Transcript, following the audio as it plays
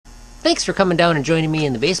Thanks for coming down and joining me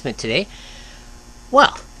in the basement today.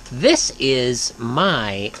 Well, this is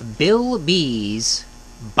my Bill B's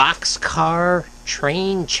Boxcar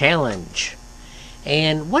Train Challenge.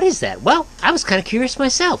 And what is that? Well, I was kind of curious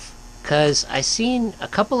myself, because I seen a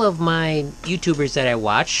couple of my YouTubers that I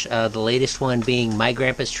watch, the latest one being My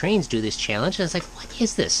Grandpa's Trains, do this challenge, and I was like, what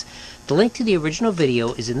is this? The link to the original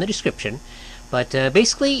video is in the description, but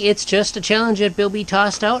basically it's just a challenge that Bill B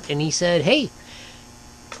tossed out, and he said, hey,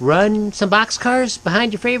 run some boxcars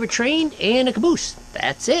behind your favorite train and a caboose.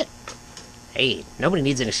 That's it. Hey, nobody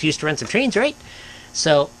needs an excuse to run some trains, right?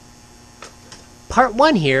 So, part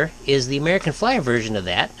 1 here is the American Flyer version of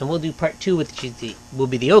that, and we'll do part 2, which will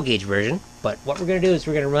be the O-gauge version. But what we're going to do is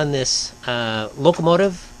we're going to run this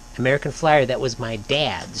locomotive American Flyer that was my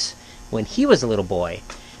dad's when he was a little boy.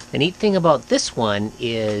 The neat thing about this one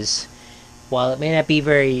is, while it may not be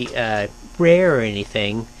very rare or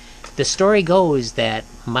anything, the story goes that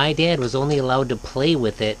my dad was only allowed to play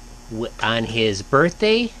with it on his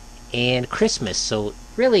birthday and Christmas. So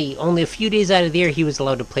really, only a few days out of the year he was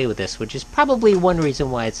allowed to play with this, which is probably one reason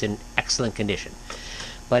why it's in excellent condition.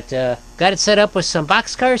 But got it set up with some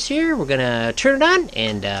boxcars here. We're going to turn it on,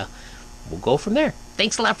 and we'll go from there.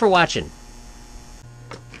 Thanks a lot for watching.